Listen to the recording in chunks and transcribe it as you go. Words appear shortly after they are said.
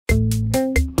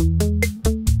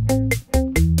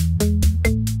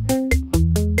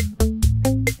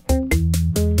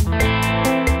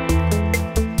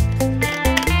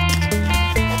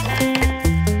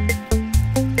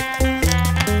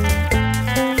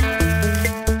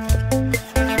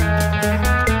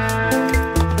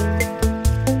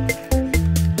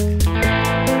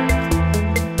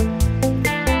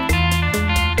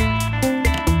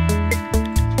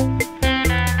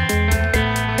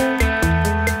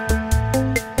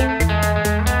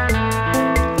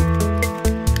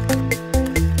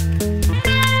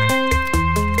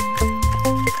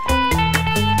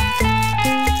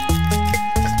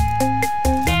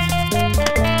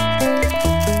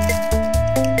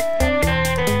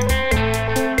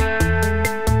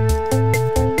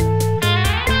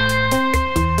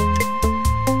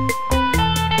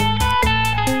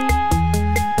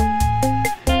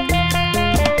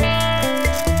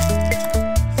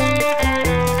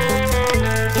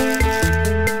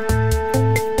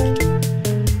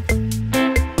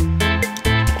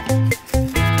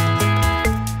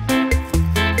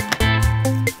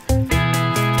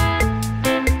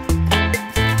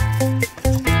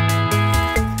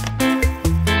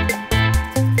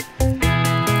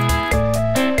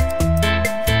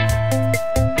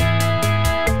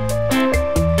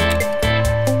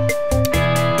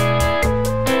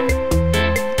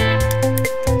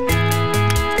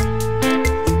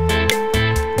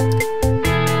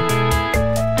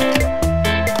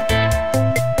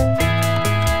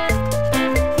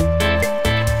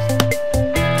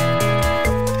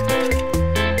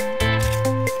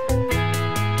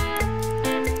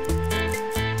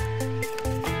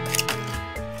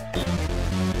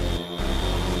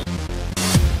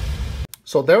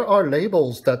So there are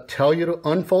labels that tell you to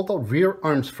unfold the rear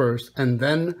arms first and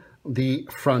then the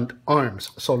front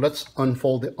arms. So let's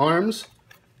unfold the arms.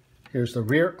 Here's the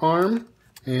rear arm,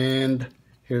 and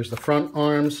here's the front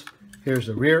arms. Here's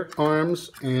the rear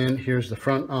arms, and here's the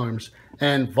front arms,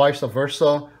 and vice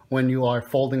versa when you are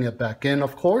folding it back in,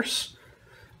 of course.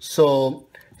 So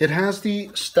it has the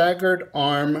staggered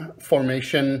arm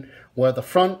formation where the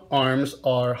front arms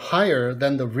are higher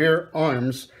than the rear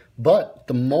arms, but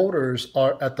the motors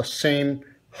are at the same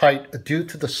height due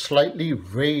to the slightly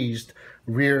raised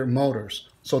rear motors.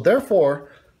 So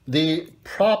therefore, the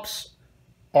props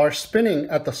are spinning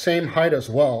at the same height as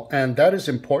well, and that is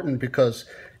important because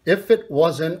if it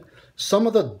wasn't, some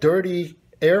of the dirty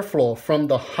airflow from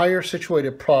the higher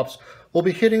situated props will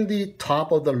be hitting the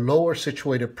top of the lower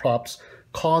situated props,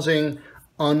 causing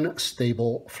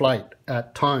unstable flight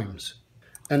at times.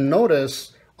 And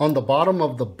notice on the bottom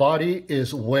of the body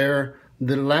is where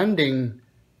the landing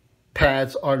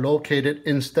pads are located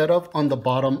instead of on the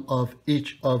bottom of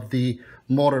each of the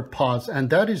motor pods, and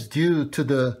that is due to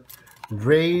the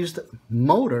raised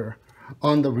motor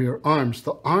on the rear arms.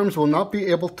 The arms will not be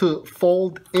able to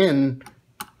fold in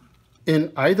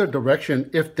either direction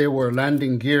if they were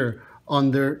landing gear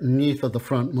underneath of the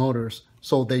front motors.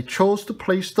 So they chose to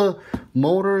place the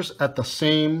motors at the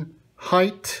same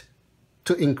height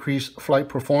to increase flight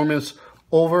performance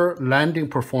over landing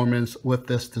performance with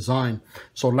this design.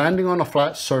 So landing on a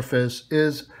flat surface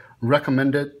is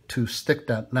recommended to stick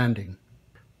that landing.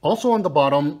 Also on the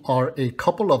bottom are a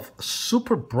couple of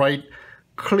super bright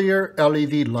clear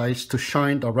LED lights to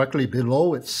shine directly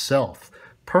below itself.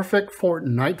 Perfect for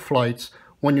night flights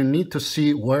when you need to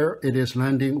see where it is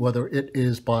landing, whether it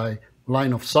is by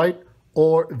line of sight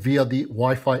or via the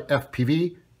Wi-Fi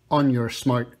FPV on your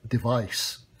smart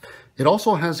device. It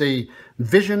also has a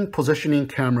vision positioning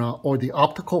camera or the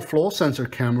optical flow sensor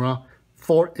camera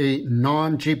for a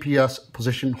non-GPS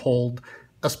position hold,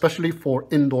 especially for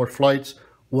indoor flights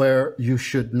where you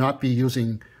should not be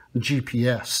using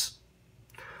GPS.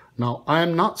 Now, I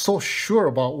am not so sure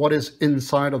about what is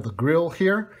inside of the grill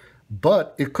here,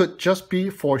 but it could just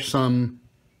be for some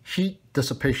heat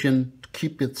dissipation to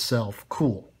keep itself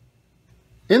cool.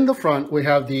 In the front, we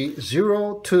have the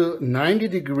 0 to 90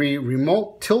 degree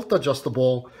remote tilt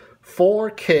adjustable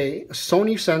 4K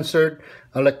Sony censored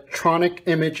electronic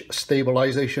image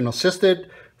stabilization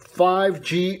assisted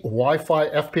 5G Wi-Fi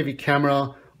FPV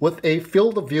camera with a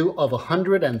field of view of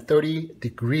 130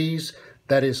 degrees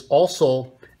that is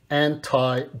also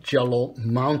anti-jello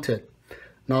mounted.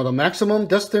 Now the maximum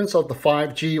distance of the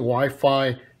 5G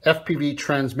Wi-Fi FPV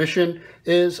transmission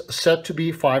is set to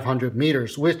be 500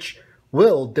 meters, which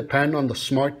will depend on the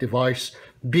smart device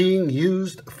being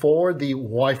used for the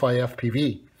Wi-Fi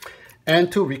FPV. And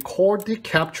to record the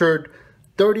captured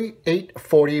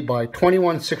 3840 by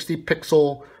 2160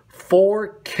 pixel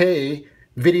 4K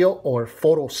video or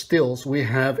photo stills, we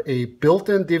have a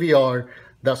built-in DVR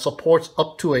that supports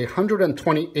up to a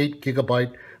 128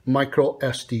 gigabyte micro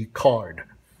SD card.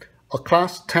 A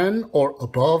class 10 or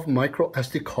above micro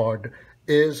SD card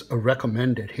is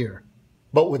recommended here.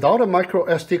 But without a micro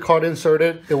SD card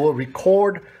inserted, it will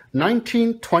record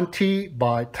 1920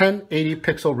 by 1080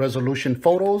 pixel resolution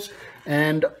photos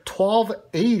and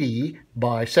 1280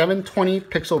 by 720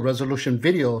 pixel resolution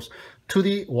videos to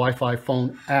the Wi-Fi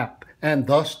phone app and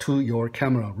thus to your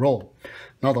camera roll.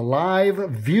 Now the live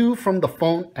view from the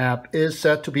phone app is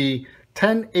set to be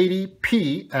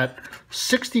 1080p at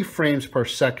 60 frames per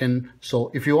second. So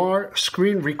if you are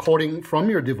screen recording from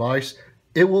your device,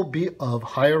 it will be of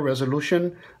higher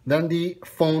resolution than the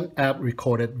phone app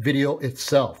recorded video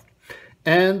itself.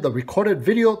 And the recorded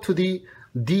video to the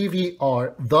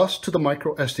DVR, thus to the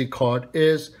micro SD card,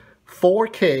 is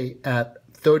 4K at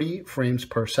 30 frames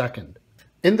per second.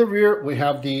 In the rear, we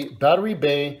have the battery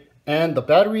bay, and the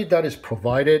battery that is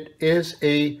provided is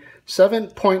a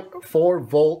 7.4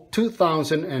 volt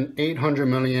 2800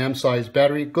 milliamp size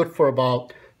battery, good for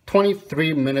about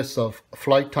 23 minutes of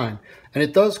flight time. And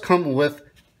it does come with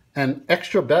an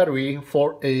extra battery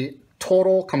for a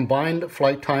total combined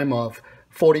flight time of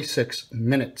 46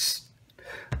 minutes.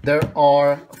 There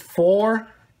are 4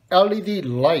 LED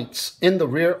lights in the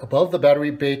rear above the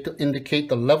battery bay to indicate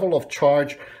the level of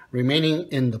charge remaining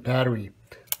in the battery.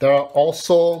 There are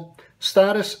also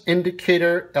status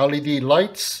indicator LED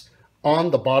lights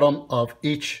on the bottom of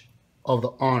each of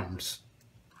the arms.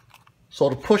 So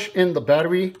to push in the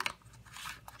battery,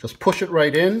 just push it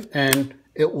right in and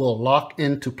it will lock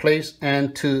into place.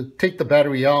 And to take the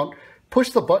battery out, push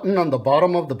the button on the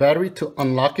bottom of the battery to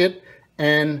unlock it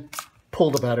and pull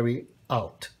the battery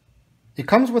out. It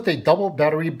comes with a double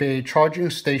battery bay charging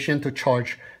station to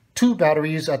charge 2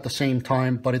 batteries at the same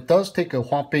time, but it does take a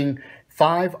whopping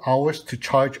 5 hours to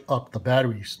charge up the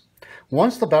batteries.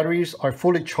 Once the batteries are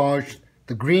fully charged,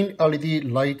 the green LED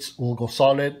lights will go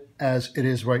solid as it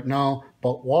is right now,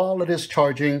 but while it is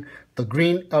charging, the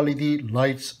green LED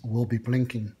lights will be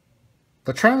blinking.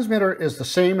 The transmitter is the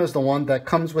same as the one that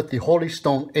comes with the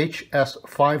HolyStone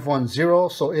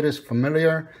HS510, so it is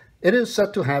familiar. It is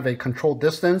set to have a control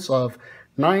distance of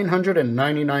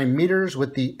 999 meters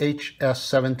with the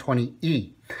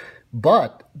HS720E.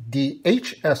 But the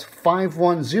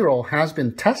HS510 has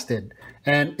been tested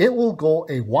and it will go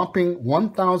a whopping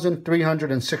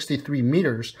 1,363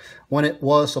 meters when it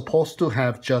was supposed to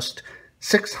have just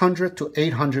 600 to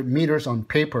 800 meters on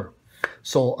paper.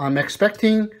 So I'm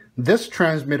expecting this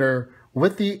transmitter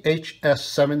with the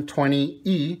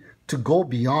HS720E to go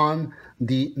beyond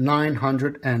the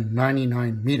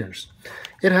 999 meters.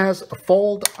 It has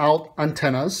fold-out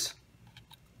antennas,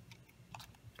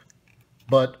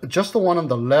 but just the one on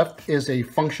the left is a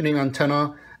functioning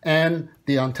antenna, and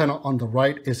the antenna on the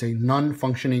right is a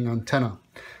non-functioning antenna.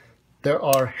 There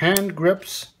are hand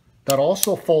grips that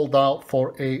also fold out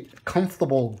for a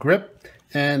comfortable grip,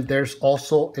 and there's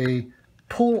also a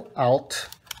pull-out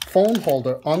phone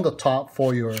holder on the top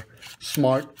for your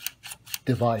smart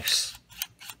device.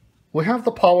 We have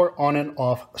the power on and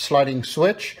off sliding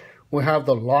switch. We have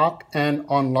the lock and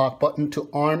unlock button to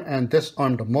arm and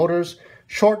disarm the motors,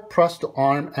 short press to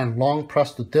arm and long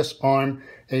press to disarm.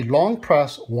 A long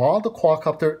press while the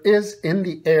quadcopter is in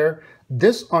the air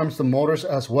disarms the motors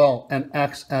as well and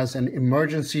acts as an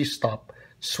emergency stop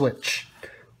switch.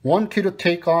 One key to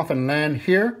take off and land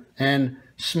here, and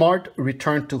smart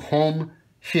return to home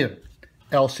here.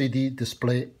 LCD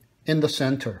display in the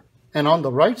center. And on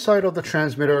the right side of the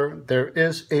transmitter, there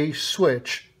is a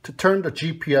switch to turn the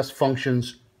GPS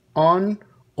functions on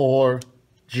or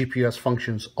GPS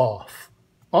functions off.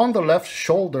 On the left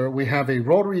shoulder, we have a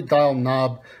rotary dial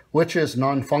knob, which is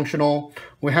non-functional.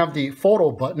 We have the photo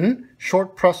button,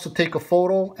 short press to take a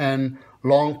photo and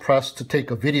long press to take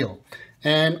a video.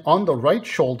 And on the right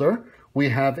shoulder, we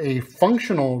have a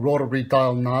functional rotary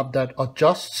dial knob that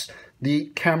adjusts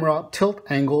the camera tilt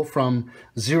angle from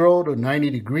 0 to 90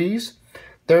 degrees.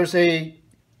 There's a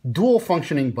dual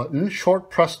functioning button, short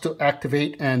press to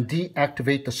activate and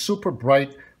deactivate the super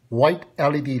bright white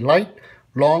LED light,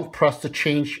 long press to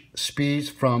change speeds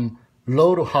from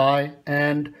low to high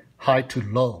and high to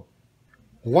low.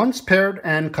 Once paired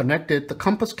and connected, the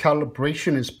compass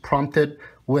calibration is prompted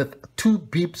with 2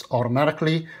 beeps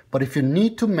automatically, but if you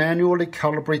need to manually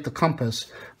calibrate the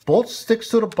compass, both sticks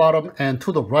to the bottom and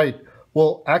to the right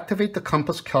will activate the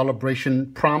compass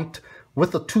calibration prompt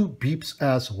with the 2 beeps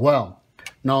as well.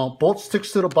 Now, both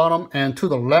sticks to the bottom and to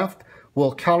the left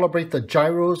will calibrate the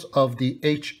gyros of the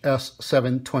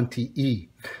HS720E.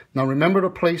 Now remember to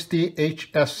place the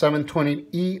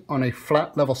HS720E on a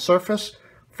flat level surface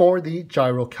for the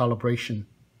gyro calibration.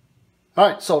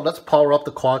 Alright, so let's power up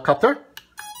the quadcopter.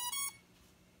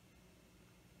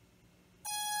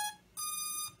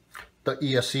 The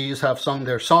ESCs have sung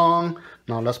their song.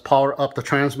 Now let's power up the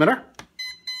transmitter.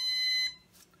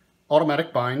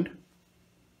 Automatic bind.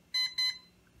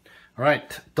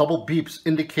 Alright, double beeps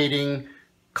indicating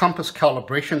compass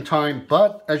calibration time,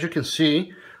 but as you can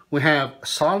see, we have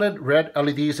solid red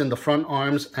LEDs in the front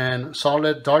arms and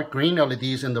solid dark green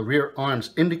LEDs in the rear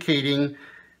arms, indicating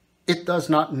it does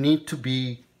not need to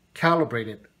be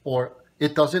calibrated, or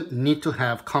it doesn't need to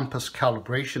have compass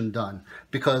calibration done,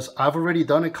 because I've already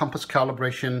done a compass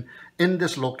calibration in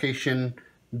this location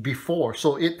before,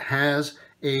 so it has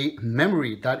a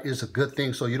memory. That is a good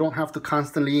thing, so you don't have to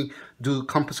constantly do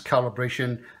compass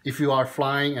calibration if you are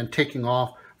flying and taking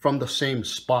off from the same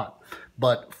spot.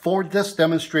 But for this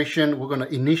demonstration, we're going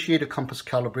to initiate a compass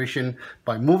calibration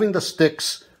by moving the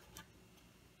sticks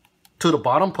to the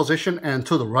bottom position and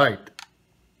to the right.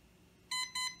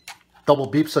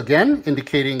 Double beeps again,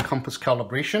 indicating compass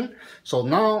calibration. So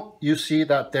now you see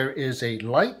that there is a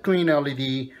light green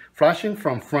LED flashing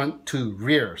from front to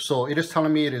rear. So it is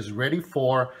telling me it is ready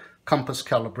for compass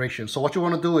calibration. So what you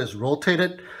want to do is rotate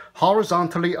it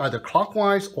horizontally, either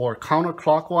clockwise or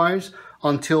counterclockwise,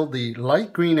 until the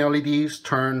light green LEDs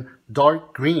turn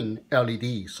dark green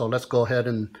LEDs. So let's go ahead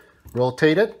and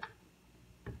rotate it.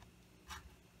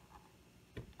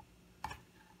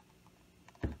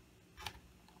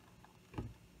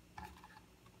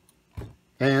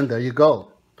 And there you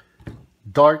go,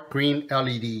 dark green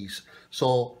LEDs.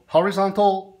 So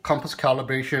horizontal compass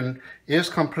calibration is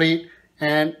complete,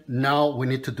 and now we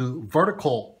need to do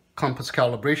vertical compass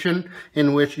calibration,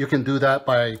 in which you can do that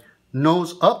by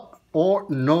nose up or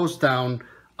nose down,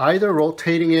 either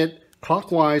rotating it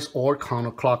clockwise or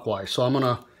counterclockwise. So I'm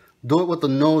gonna Do it with the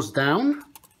nose down,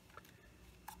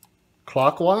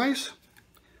 clockwise,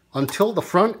 until the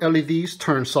front LEDs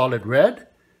turn solid red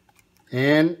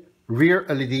and rear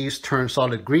LEDs turn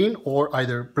solid green or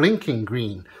either blinking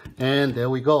green. And there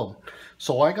we go.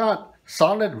 So I got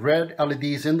solid red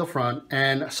LEDs in the front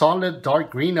and solid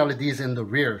dark green LEDs in the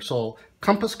rear. So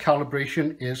compass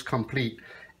calibration is complete.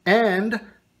 And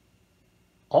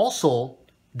also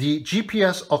the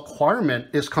GPS acquirement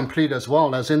is complete as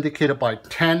well, as indicated by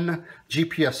 10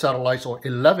 GPS satellites or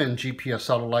 11 GPS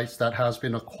satellites that has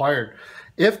been acquired.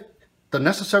 If the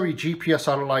necessary GPS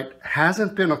satellite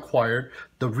hasn't been acquired,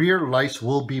 the rear lights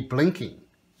will be blinking.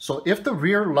 So if the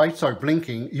rear lights are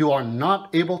blinking, you are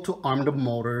not able to arm the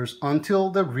motors until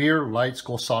the rear lights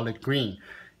go solid green,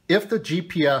 if the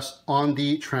GPS on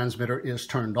the transmitter is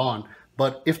turned on.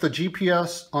 But if the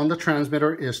GPS on the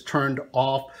transmitter is turned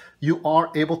off, you are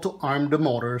able to arm the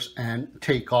motors and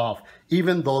take off,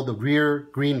 even though the rear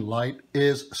green light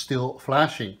is still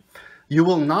flashing. You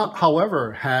will not,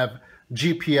 however, have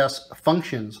GPS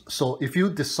functions. So if you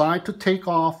decide to take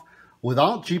off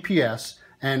without GPS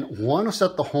and want to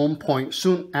set the home point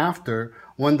soon after,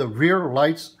 when the rear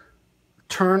lights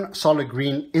turn solid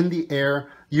green in the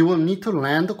air, you will need to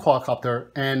land the quadcopter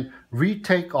and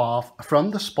retake off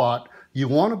from the spot you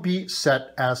want to be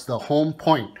set as the home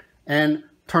point and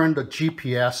turn the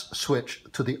GPS switch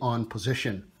to the on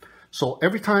position. So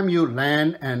every time you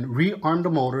land and rearm the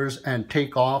motors and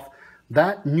take off,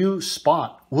 that new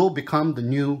spot will become the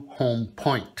new home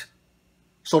point.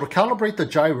 So to calibrate the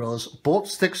gyros, both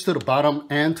sticks to the bottom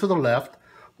and to the left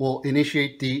will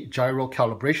initiate the gyro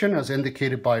calibration as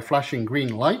indicated by flashing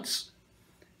green lights.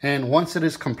 And once it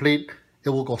is complete, it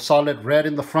will go solid red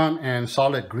in the front and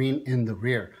solid green in the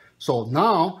rear. So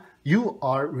now you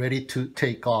are ready to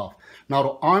take off. Now to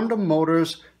arm the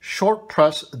motors, short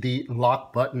press the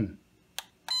lock button.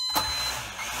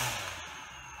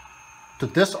 To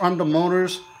disarm the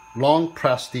motors, long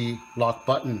press the lock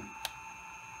button.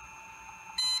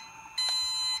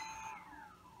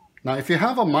 Now if you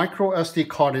have a micro SD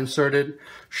card inserted,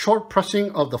 short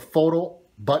pressing of the photo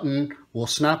button will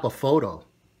snap a photo,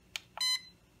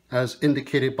 as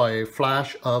indicated by a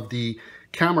flash of the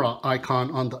camera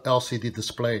icon on the LCD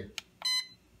display.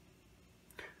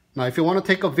 Now if you want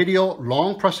to take a video,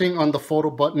 long pressing on the photo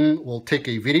button will take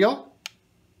a video.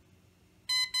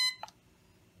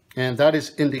 And that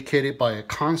is indicated by a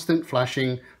constant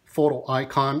flashing photo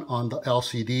icon on the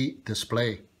LCD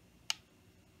display.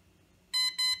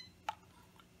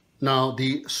 Now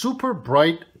the super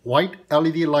bright white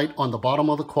LED light on the bottom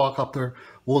of the quadcopter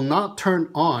will not turn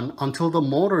on until the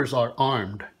motors are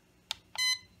armed.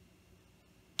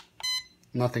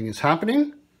 Nothing is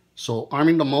happening, so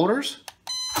arming the motors,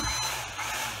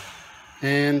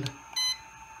 and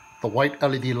the white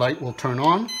LED light will turn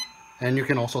on, and you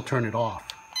can also turn it off.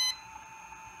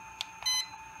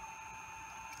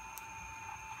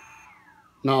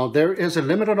 Now there is a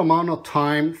limited amount of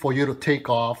time for you to take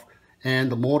off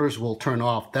and the motors will turn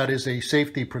off. That is a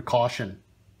safety precaution.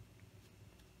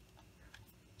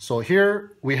 So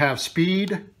here we have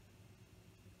speed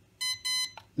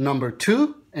number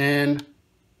 2 and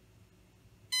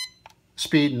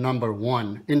speed number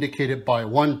 1 indicated by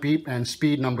 1 beep and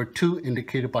speed number 2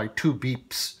 indicated by 2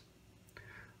 beeps.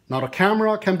 Now the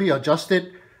camera can be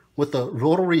adjusted with the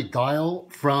rotary dial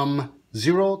from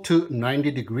 0 to 90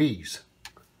 degrees.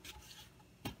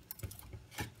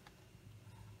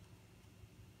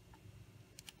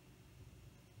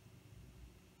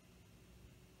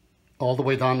 All the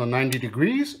way down to 90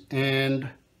 degrees and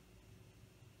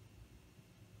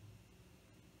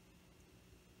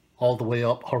all the way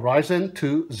up horizon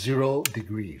to 0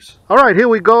 degrees. All right, here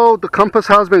we go. The compass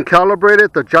has been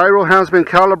calibrated, the gyro has been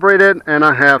calibrated, and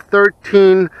I have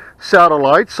 13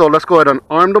 satellites. So let's go ahead and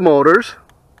arm the motors.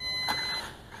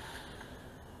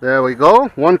 There we go.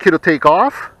 1 key to take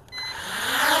off.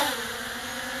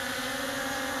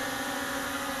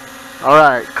 All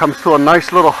right, comes to a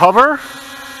nice little hover.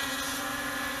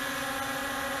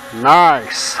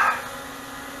 Nice.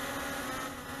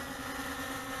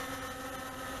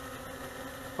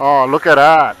 Oh, look at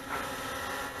that.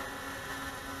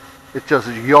 It just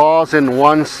yaws in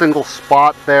one single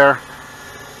spot there.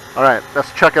 All right,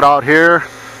 let's check it out here.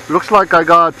 Looks like I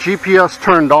got GPS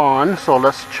turned on, so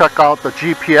let's check out the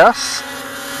GPS.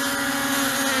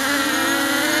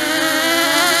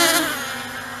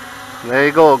 There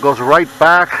you go, it goes right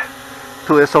back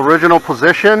to its original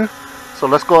position. So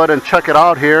let's go ahead and check it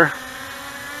out here.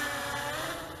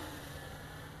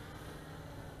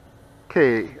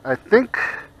 Okay, I think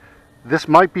this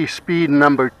might be speed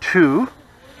number 2.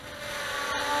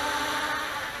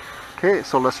 Okay,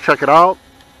 so let's check it out.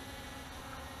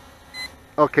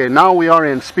 Okay, now we are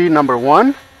in speed number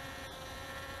 1.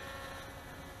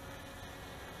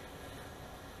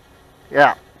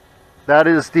 Yeah, that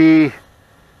is the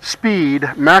speed,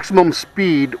 maximum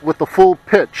speed with the full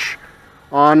pitch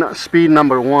on speed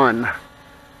number 1.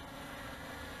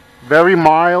 Very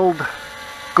mild,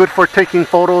 good for taking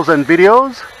photos and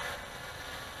videos.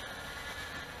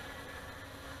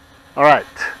 Alright,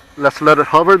 let's let it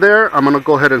hover there. I'm going to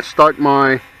go ahead and start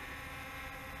my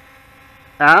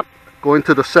app, go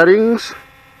into the settings,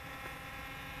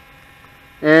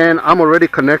 and I'm already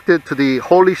connected to the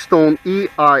HolyStone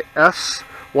EIS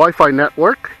Wi-Fi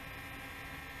network.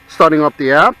 Starting up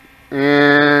the app,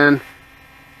 and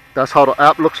that's how the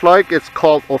app looks like. It's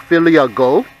called Ophelia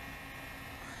Go,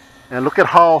 and look at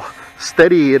how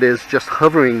steady it is, just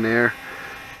hovering there.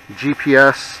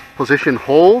 GPS position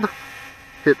hold,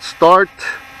 hit start,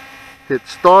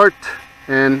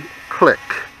 and click.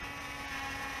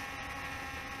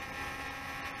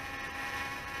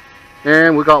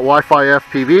 And we got Wi-Fi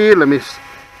FPV. Let me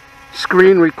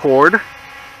screen record.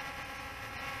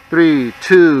 3,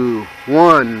 2,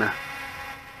 1.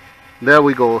 There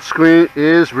we go. Screen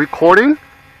is recording.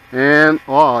 And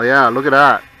oh yeah, look at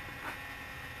that.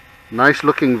 Nice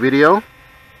looking video.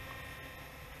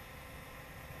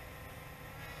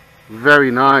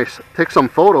 Very nice. Take some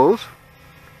photos.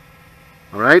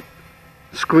 Alright.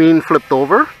 Screen flipped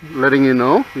over, letting you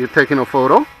know you're taking a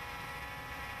photo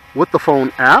with the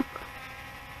phone app.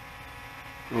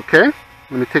 Okay,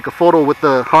 let me take a photo with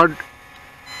the hard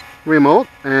remote,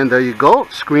 and there you go.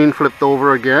 Screen flipped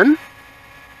over again,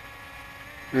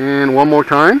 and one more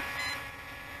time.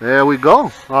 There we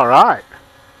go. All right,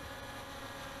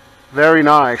 very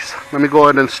nice. Let me go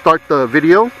ahead and start the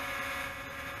video,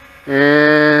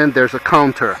 and there's a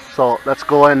counter. So let's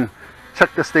go and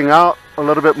check this thing out a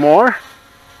little bit more.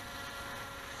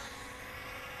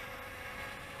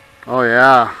 Oh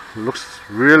yeah, looks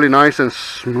really nice and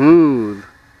smooth.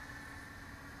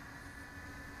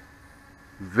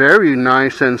 Very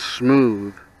nice and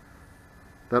smooth.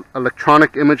 That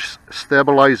electronic image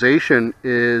stabilization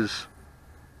is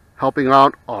helping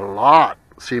out a lot,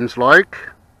 seems like.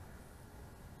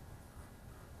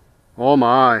 Oh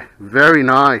my, very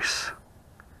nice.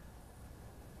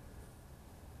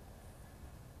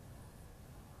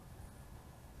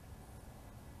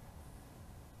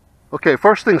 Okay,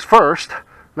 first things first,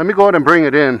 let me go ahead and bring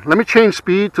it in. Let me change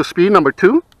speed to speed number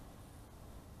 2.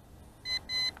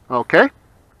 Okay.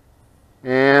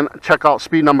 And check out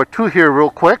speed number 2 here real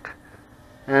quick.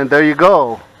 And there you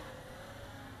go.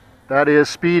 That is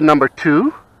speed number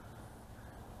 2.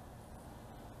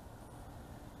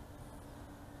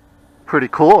 Pretty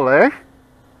cool, eh?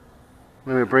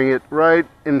 Let me bring it right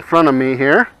in front of me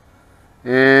here.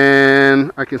 And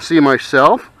I can see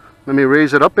myself. Let me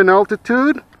raise it up in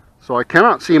altitude so I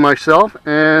cannot see myself.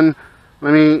 And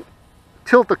let me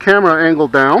tilt the camera angle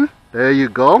down. There you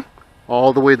go.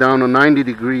 All the way down to 90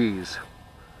 degrees.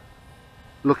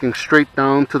 Looking straight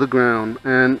down to the ground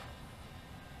and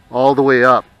all the way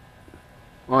up.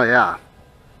 Oh yeah,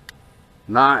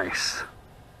 nice.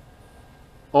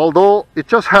 Although it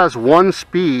just has 1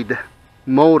 speed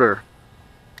motor,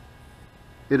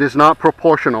 it is not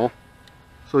proportional,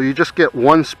 so you just get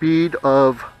 1 speed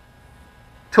of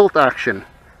tilt action.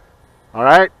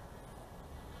 Alright,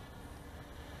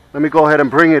 let me go ahead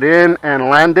and bring it in and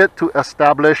land it to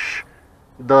establish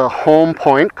the home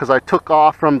point, because I took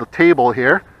off from the table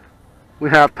here.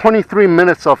 We have 23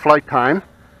 minutes of flight time,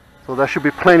 so that should be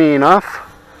plenty enough.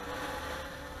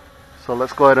 So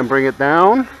let's go ahead and bring it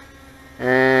down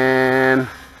and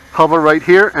hover right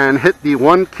here and hit the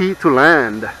 1 key to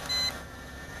land.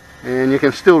 And you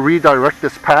can still redirect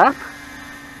this path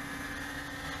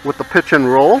with the pitch and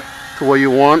roll to where you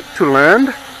want to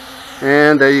land.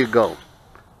 And there you go.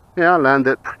 Yeah, I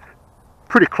landed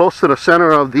pretty close to the center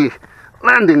of the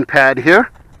landing pad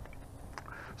here.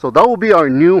 So that will be our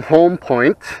new home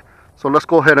point. So let's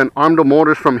go ahead and arm the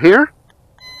motors from here.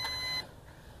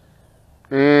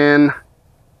 And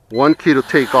 1 key to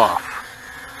take off.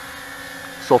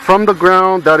 So from the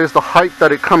ground, that is the height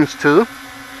that it comes to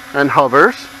and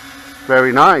hovers.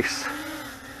 Very nice.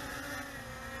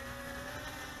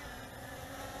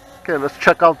 Okay, let's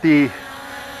check out the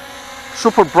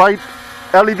super bright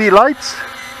LED lights.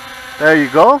 There you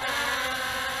go.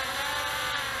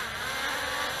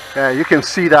 Yeah, you can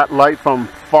see that light from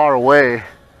far away.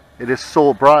 It is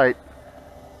so bright.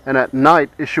 And at night,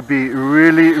 it should be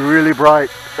really, really bright.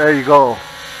 There you go.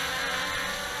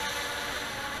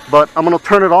 But I'm going to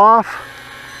turn it off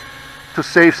to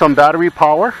save some battery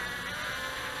power.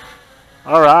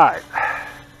 Alright.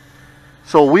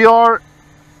 So we are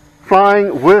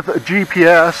flying with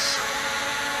GPS.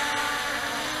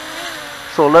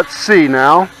 so let's see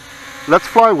now. Let's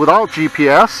fly without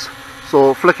GPS.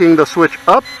 So flicking the switch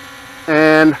up,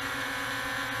 and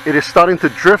it is starting to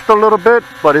drift a little bit,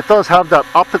 but it does have that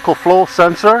optical flow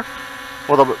sensor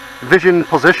or the vision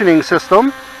positioning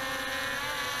system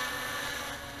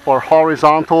for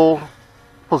horizontal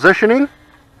positioning.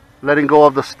 Letting go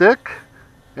of the stick,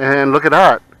 and look at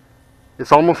that.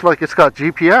 It's almost like it's got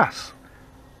GPS.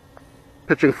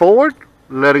 Pitching forward,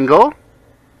 letting go.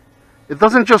 It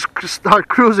doesn't just start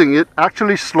cruising, it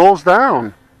actually slows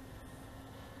down.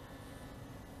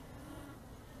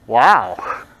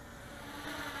 Wow.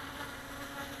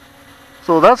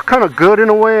 So that's kind of good in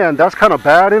a way, and that's kind of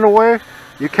bad in a way.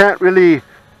 You can't really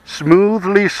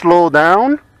smoothly slow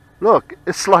down. Look,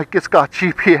 it's like it's got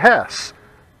GPS.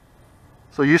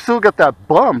 So you still get that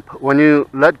bump when you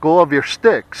let go of your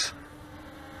sticks.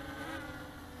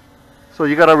 So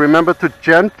you got to remember to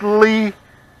gently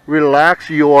relax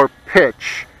your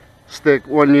pitch stick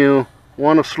when you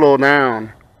want to slow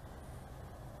down.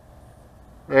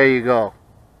 There you go.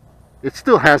 It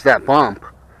still has that bump.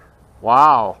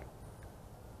 Wow.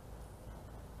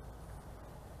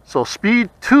 So speed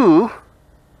 2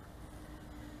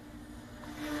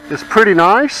 is pretty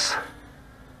nice.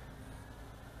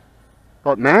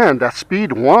 But man, that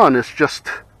speed 1 is just...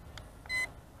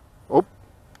 Oh,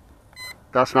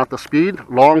 that's not the speed.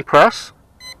 Long press.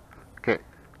 Okay,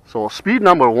 so speed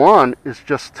number 1 is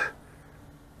just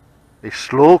a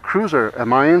slow cruiser.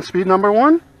 Am I in speed number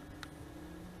 1?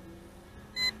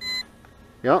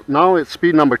 Yeah, now it's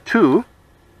speed number 2.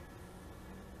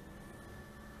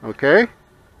 Okay.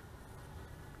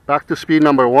 Back to speed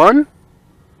number 1.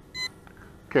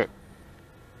 Okay.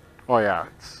 Oh yeah,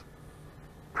 it's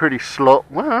pretty slow.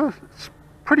 Well, it's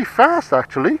pretty fast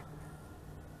actually.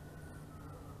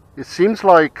 It seems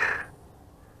like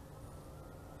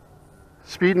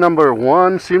speed number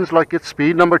 1 seems like it's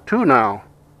speed number 2 now.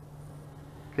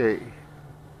 Okay,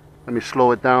 let me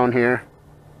slow it down here.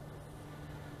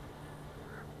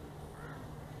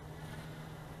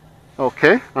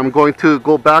 Okay, I'm going to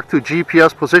go back to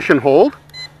GPS position hold.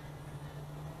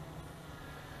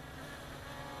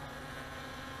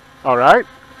 Alright.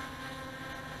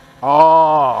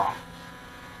 Oh,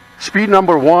 speed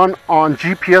number 1 on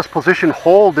GPS position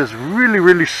hold is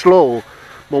really slow,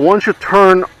 but once you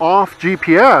turn off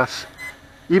GPS,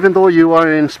 even though you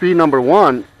are in speed number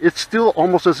 1, it's still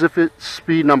almost as if it's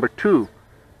speed number 2.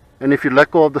 And if you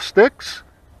let go of the sticks,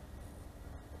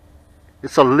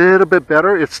 it's a little bit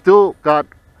better. It's still got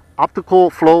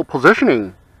optical flow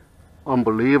positioning.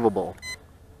 Unbelievable.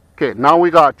 Okay, now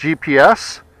we got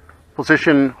GPS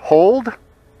position hold.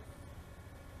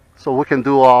 So we can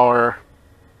do our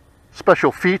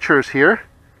special features here,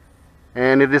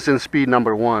 and it is in speed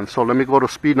number 1. So let me go to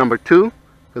speed number 2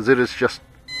 because it is just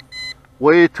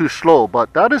way too slow,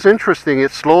 but that is interesting.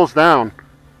 It slows down.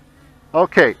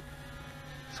 Okay,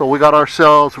 so we got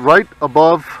ourselves right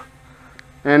above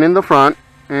and in the front,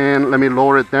 and let me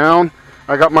lower it down.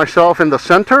 I got myself in the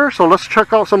center, so let's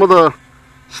check out some of the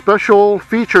special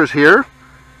features here,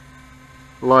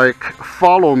 like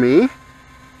follow me.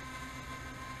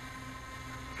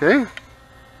 Okay,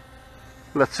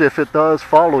 let's see if it does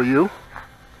follow you.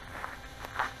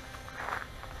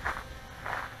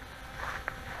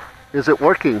 Is it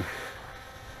working?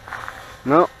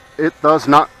 No, it does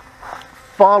not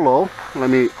follow. Let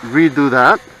me redo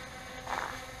that.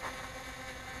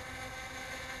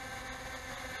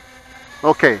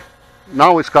 Okay,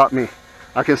 now it's got me.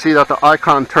 I can see that the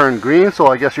icon turned green, so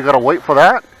I guess you gotta wait for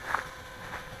that.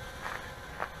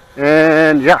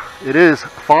 And yeah, it is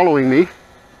following me.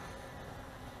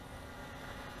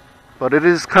 But it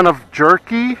is kind of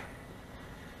jerky.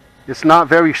 It's not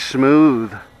very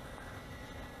smooth.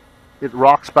 It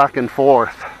rocks back and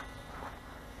forth.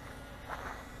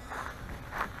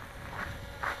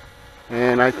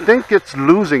 And I think it's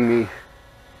losing me.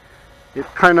 It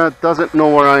kind of doesn't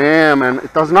know where I am, and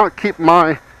it does not keep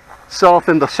myself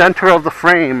in the center of the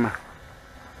frame.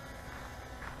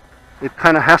 It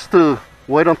kind of has to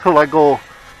wait until I go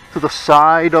to the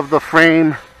side of the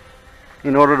frame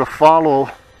in order to follow.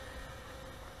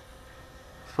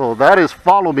 So that is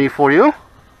follow me for you.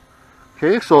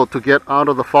 Okay, so to get out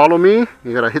of the follow me,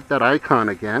 you gotta hit that icon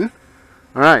again.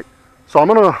 Alright, so I'm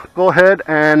gonna go ahead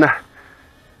and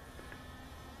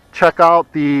check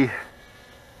out the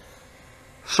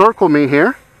circle me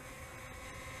here.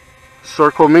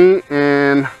 Circle me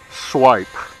and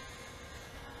swipe.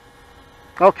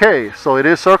 Okay, so it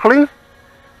is circling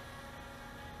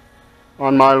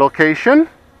on my location.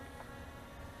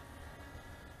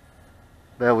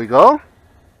 There we go.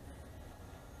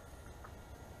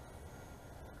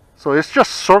 So it's just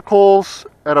circles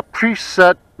at a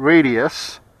preset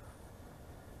radius.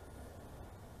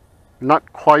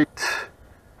 Not quite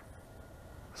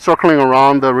circling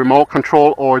around the remote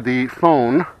control or the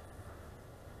phone.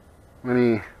 Let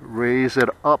me raise it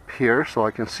up here so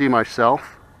I can see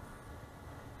myself.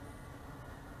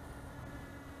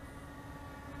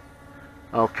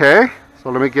 Okay, so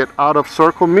let me get out of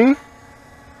circle me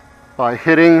by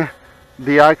hitting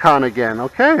the icon again.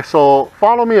 Okay, so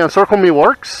follow me and circle me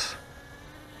works.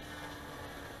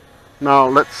 Now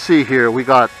let's see here. We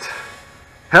got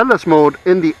headless mode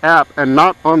in the app and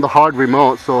not on the hard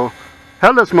remote. So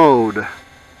headless mode.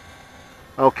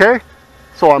 Okay,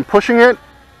 so I'm pushing it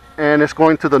and it's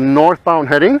going to the northbound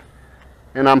heading,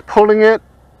 and I'm pulling it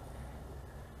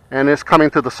and it's coming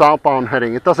to the southbound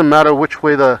heading. It doesn't matter which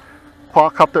way the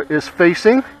quadcopter is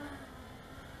facing.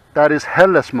 That is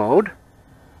headless mode.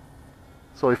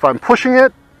 So if I'm pushing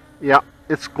it, yeah,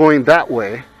 it's going that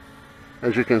way,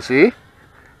 as you can see,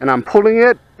 and I'm pulling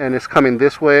it and it's coming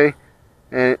this way.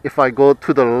 And if I go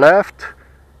to the left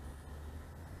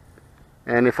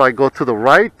and if I go to the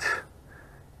right,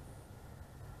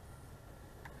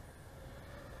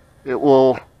 it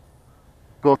will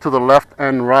go to the left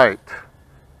and right.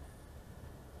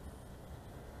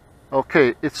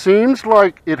 Okay, it seems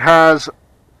like it has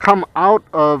come out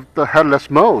of the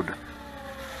headless mode.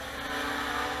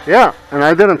 Yeah, and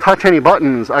I didn't touch any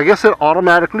buttons. I guess it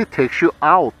automatically takes you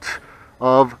out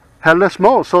of headless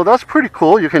mode. So that's pretty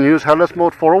cool. You can use headless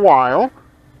mode for a while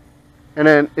and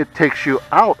then it takes you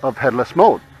out of headless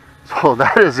mode. So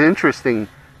that is interesting.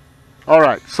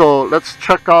 Alright, so let's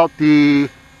check out the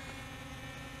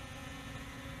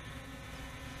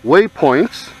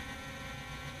waypoints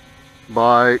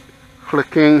by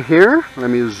clicking here.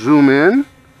 Let me zoom in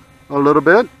a little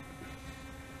bit.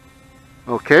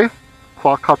 Okay,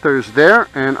 quadcopter is there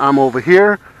and I'm over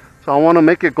here. So I want to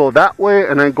make it go that way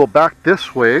and then go back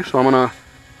this way. So I'm going to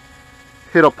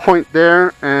hit a point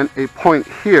there and a point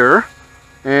here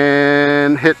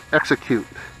and hit execute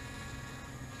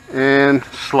and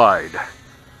slide.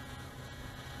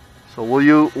 So will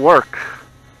you work?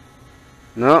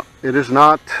 No, it is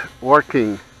not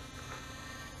working.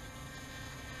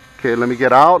 Okay, let me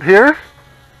get out here.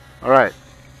 Alright,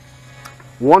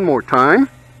 one more time.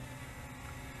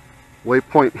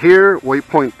 Waypoint here,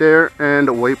 waypoint there, and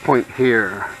a waypoint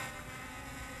here.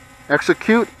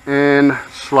 Execute and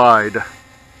slide.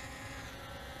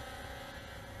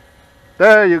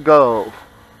 There you go.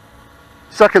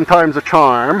 Second time's a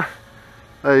charm.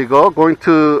 There you go. Going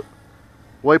to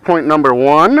waypoint number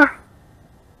 1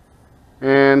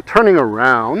 and turning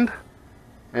around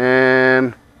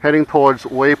and heading towards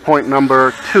waypoint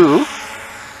number 2.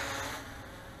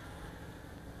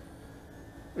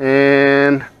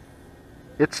 And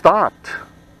it stopped.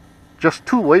 Just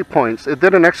 2 waypoints. It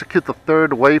didn't execute the 3rd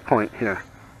waypoint here.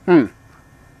 Let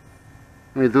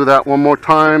me do that one more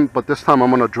time, but this time I'm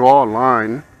going to draw a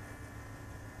line.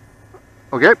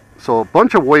 Okay, so a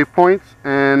bunch of waypoints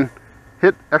and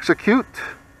hit execute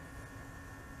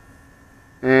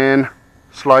and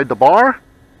slide the bar.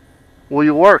 Will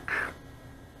you work?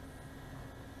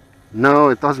 No,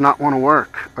 it does not want to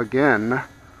work. Again,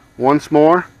 once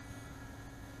more.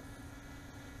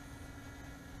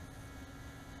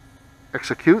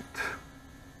 Execute.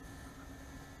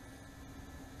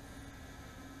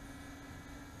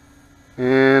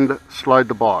 And slide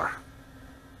the bar.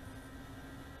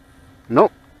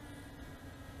 Nope.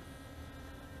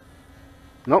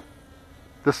 Nope.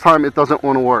 This time it doesn't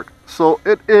want to work. So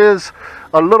it is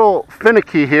a little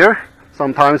finicky here.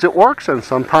 Sometimes it works and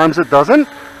sometimes it doesn't.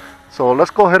 So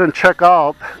let's go ahead and check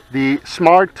out the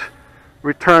smart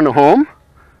return to home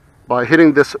by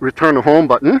hitting this return to home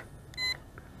button.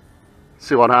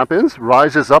 See what happens.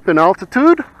 Rises up in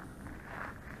altitude.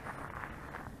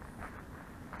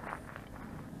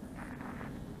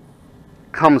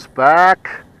 Comes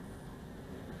back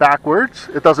backwards.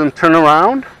 It doesn't turn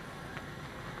around.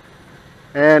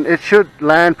 And it should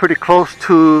land pretty close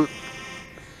to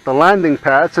the landing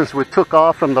pad since we took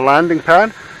off from the landing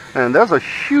pad. And there's a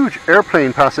huge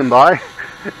airplane passing by.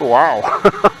 Wow.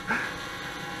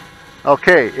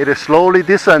 Okay, it is slowly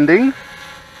descending.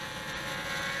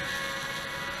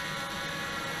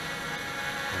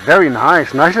 Very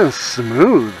nice, nice and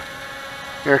smooth.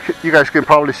 You guys can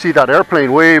probably see that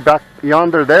airplane way back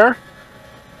yonder there.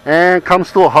 And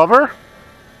comes to a hover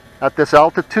at this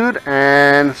altitude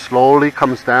and slowly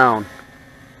comes down.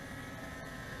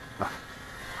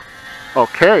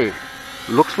 Okay,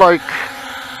 looks like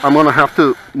I'm gonna have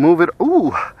to move it.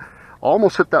 Ooh,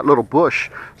 almost hit that little bush.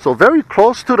 So very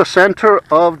close to the center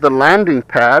of the landing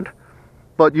pad,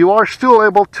 but you are still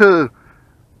able to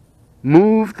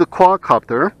move the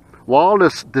quadcopter while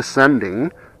it's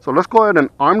descending. So let's go ahead and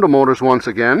arm the motors once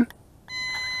again.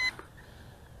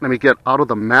 Let me get out of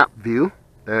the map view.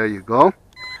 There you go.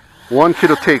 1 key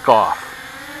to take off.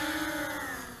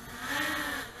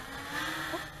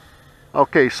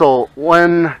 Okay, so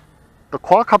when the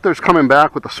quadcopter is coming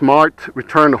back with a smart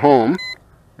return to home,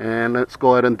 and let's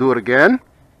go ahead and do it again.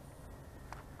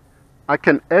 I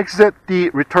can exit the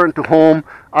return to home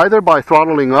either by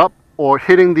throttling up or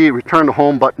hitting the return to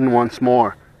home button once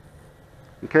more.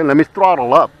 Okay, let me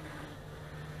throttle up.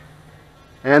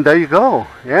 And there you go.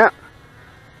 Yeah,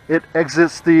 it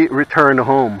exits the return to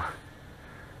home.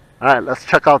 Alright, let's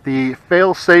check out the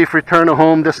fail-safe return to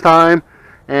home this time.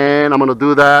 And I'm going to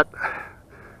do that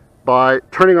by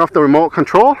turning off the remote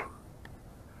control.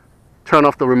 Turn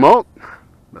off the remote.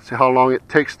 Let's see how long it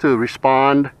takes to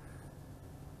respond.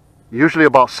 Usually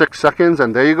about 6 seconds,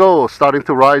 and there you go, starting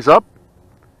to rise up,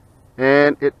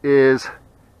 and it is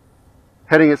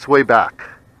heading its way back.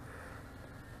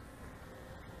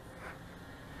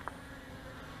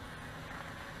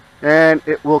 And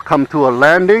it will come to a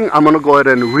landing. I'm going to go ahead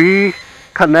and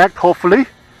reconnect, hopefully.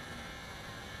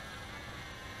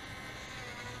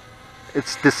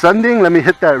 It's descending. Let me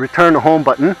hit that return to home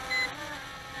button.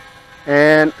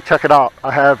 And check it out.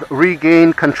 I have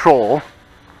regained control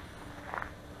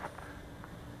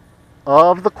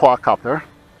of the quadcopter.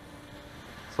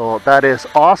 So that is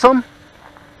awesome.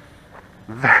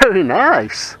 Very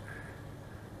nice.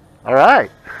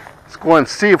 Alright, let's go and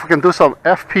see if we can do some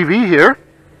FPV here.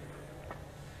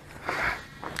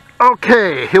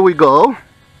 Okay, here we go.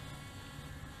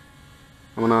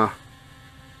 I'm gonna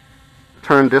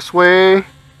turn this way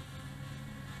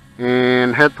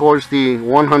and head towards the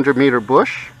 100-meter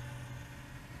bush.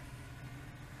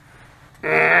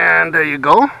 And there you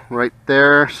go, right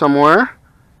there somewhere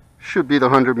should be the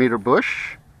 100-meter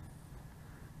bush.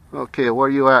 Okay, where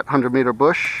are you at, 100-meter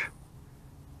bush?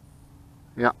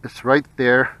 Yeah, it's right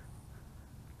there.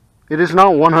 It is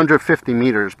now 150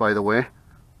 meters, by the way.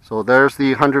 So there's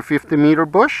the 150-meter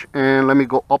bush, and let me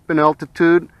go up in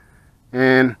altitude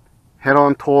and head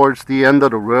on towards the end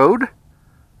of the road.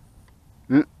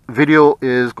 Video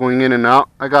is going in and out.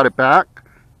 I got it back.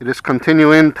 It is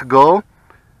continuing to go.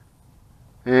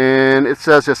 And it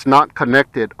says it's not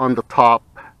connected on the top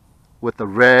with the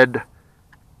red.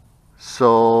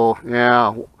 So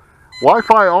yeah,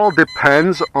 Wi-Fi all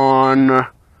depends on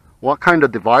what kind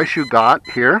of device you got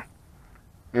here.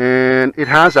 And it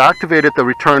has activated the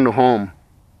return to home.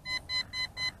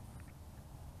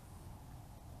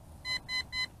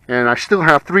 And I still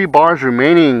have 3 bars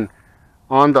remaining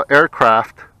on the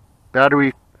aircraft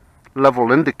battery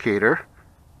level indicator.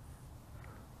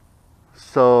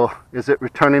 So is it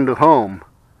returning to home?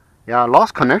 Yeah, I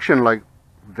lost connection like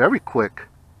very quick.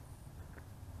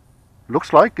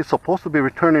 Looks like it's supposed to be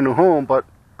returning to home, but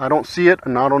I don't see it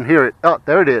and I don't hear it. Oh,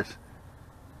 there it is.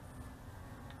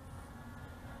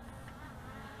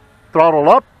 Throttle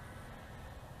up.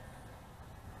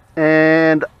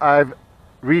 And I've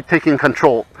retaken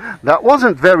control. That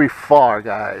wasn't very far,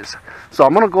 guys. So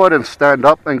I'm going to go ahead and stand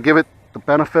up and give it the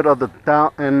benefit of the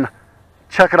doubt and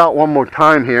check it out one more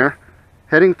time here.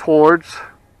 Heading towards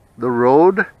the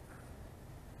road.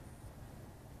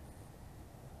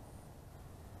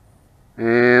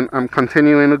 And I'm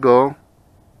continuing to go.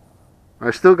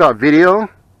 I still got video.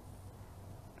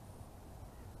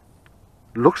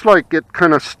 Looks like it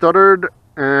kind of stuttered,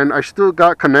 and I still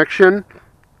got connection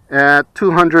at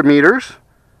 200 meters.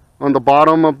 On the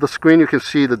bottom of the screen you can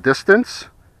see the distance.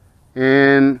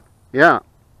 And yeah,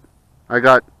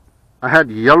 I had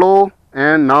yellow,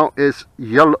 and now it's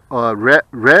yellow,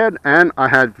 red, and I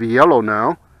had yellow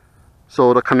now.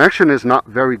 So the connection is not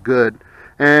very good.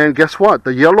 And guess what?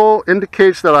 The yellow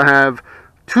indicates that I have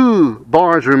 2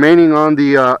 bars remaining on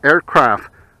the aircraft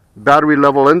battery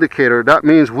level indicator. That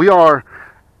means we are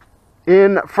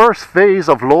in first phase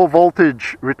of low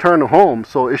voltage return to home.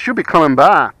 So it should be coming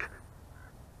back.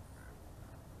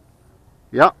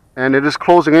 Yeah, and it is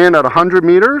closing in at 100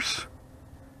 meters.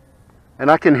 And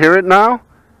I can hear it now.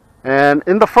 And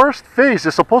in the first phase,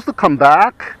 it's supposed to come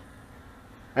back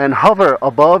and hover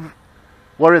above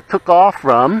where it took off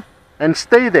from and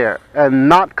stay there and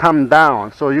not come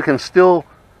down. So you can still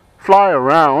fly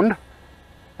around.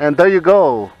 And there you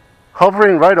go,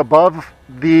 hovering right above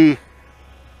the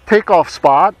takeoff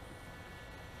spot.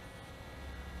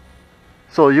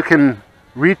 So you can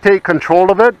retake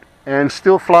control of it and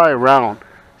still fly around.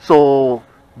 So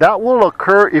that will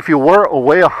occur if you were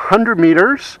away 100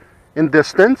 meters in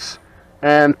distance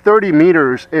and 30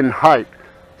 meters in height.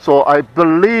 So I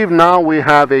believe now we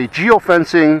have a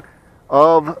geofencing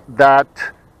of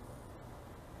that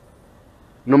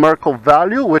numerical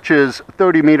value, which is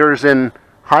 30 meters in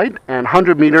height and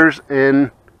 100 meters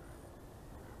in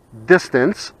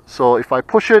distance. So if I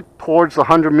push it towards the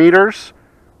 100 meters,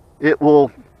 it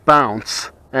will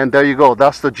bounce. And there you go.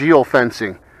 That's the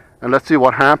geofencing. And let's see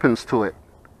what happens to it.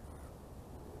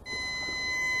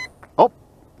 Oh,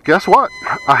 guess what?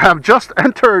 I have just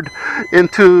entered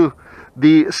into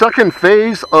the second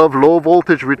phase of low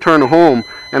voltage return home.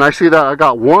 And I see that I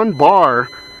got 1 bar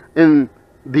in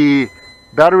the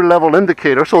battery level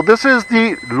indicator. So this is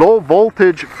the low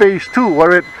voltage phase 2,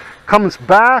 where it comes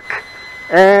back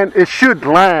and it should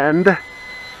land.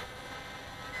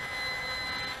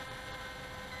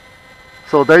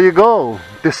 So there you go,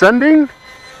 descending,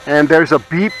 and there's a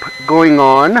beep going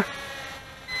on.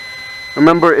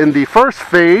 Remember, in the first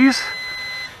phase,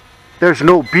 there's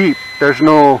no beep, there's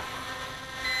no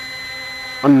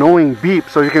annoying beep,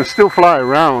 so you can still fly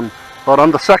around. But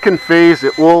on the second phase,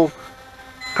 it will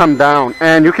come down,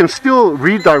 and you can still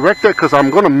redirect it, because I'm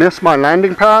going to miss my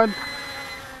landing pad.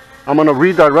 I'm going to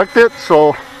redirect it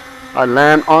so I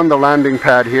land on the landing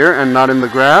pad here and not in the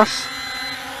grass.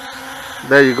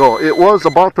 There you go. It was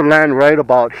about to land right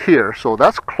about here, so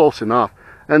that's close enough.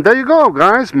 And there you go,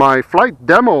 guys, my flight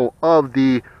demo of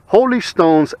the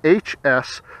HolyStone's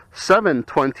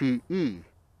HS720E.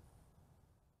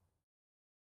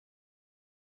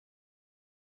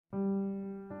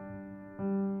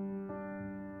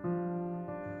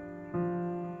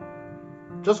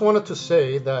 Just wanted to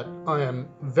say that I am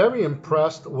very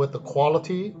impressed with the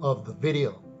quality of the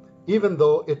video. Even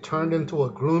though it turned into a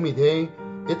gloomy day,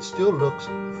 it still looks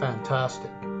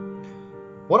fantastic.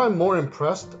 What I'm more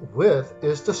impressed with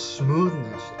is the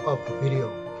smoothness of the video.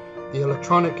 The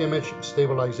Electronic Image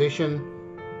Stabilization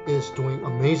is doing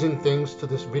amazing things to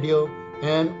this video,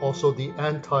 and also the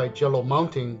anti-jello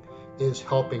mounting is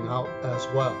helping out as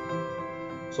well.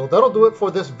 So that'll do it for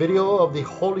this video of the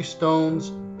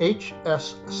HolyStone's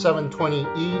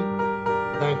HS720E.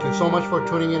 Thank you so much for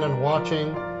tuning in and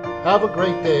watching. Have a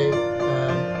great day,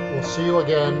 and we'll see you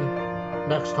again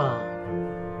next time.